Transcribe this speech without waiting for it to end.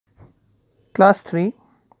Class 3,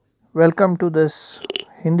 welcome to this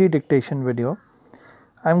Hindi dictation video.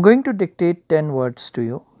 I am going to dictate 10 words to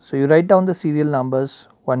you. So, you write down the serial numbers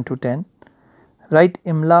 1 to 10, write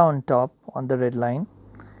IMLA on top on the red line,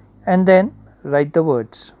 and then write the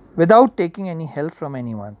words without taking any help from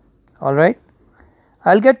anyone. Alright?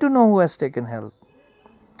 I will get to know who has taken help.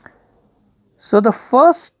 So, the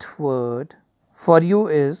first word for you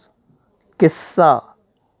is Kissa.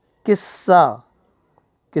 Kissa.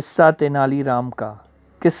 किस्सा तेनाली राम का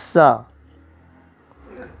किस्सा.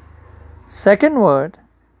 Second word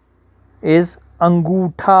is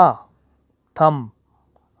अंगूठा, thumb.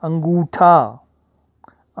 अंगूठा,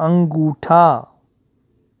 अंगूठा.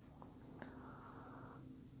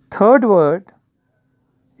 Third word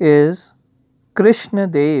is Krishna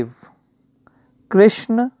Dev.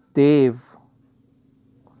 Krishna Dev.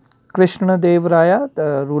 Krishna Dev Raya,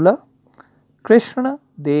 the ruler. Krishna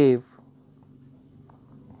Dev.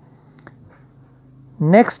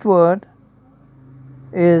 Next word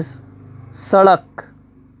is sadak.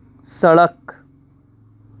 Sadak,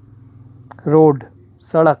 road.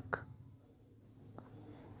 Sadak.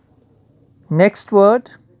 Next word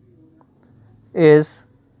is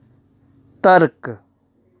tark,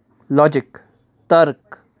 logic.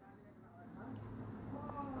 Tark.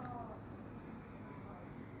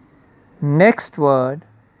 Next word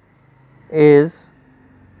is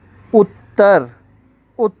uttar.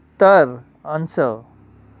 Uttar, answer,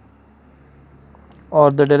 or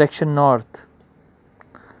the direction north.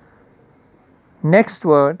 Next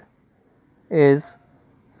word is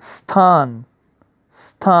sthan.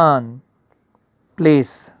 Sthan,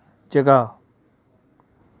 place, jagah.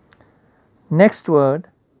 Next word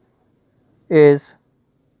is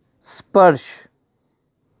sparsh.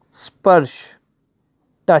 Sparsh,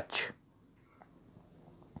 touch.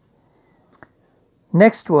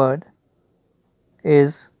 Next word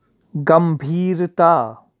is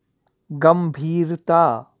gambhirta.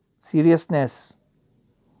 Gambhirta, seriousness.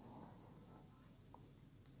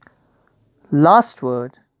 Last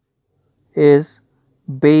word is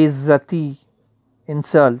beizati,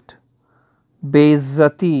 insult.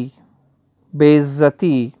 Beizati,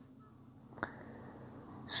 beizati.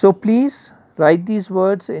 So please write these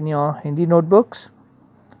words in your Hindi notebooks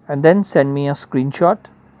and then send me a screenshot.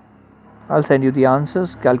 I'll send you the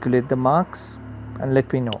answers, calculate the marks, and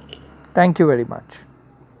let me know. Thank you very much.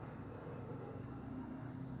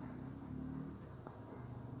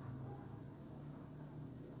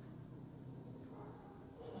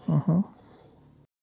 Mm-hmm.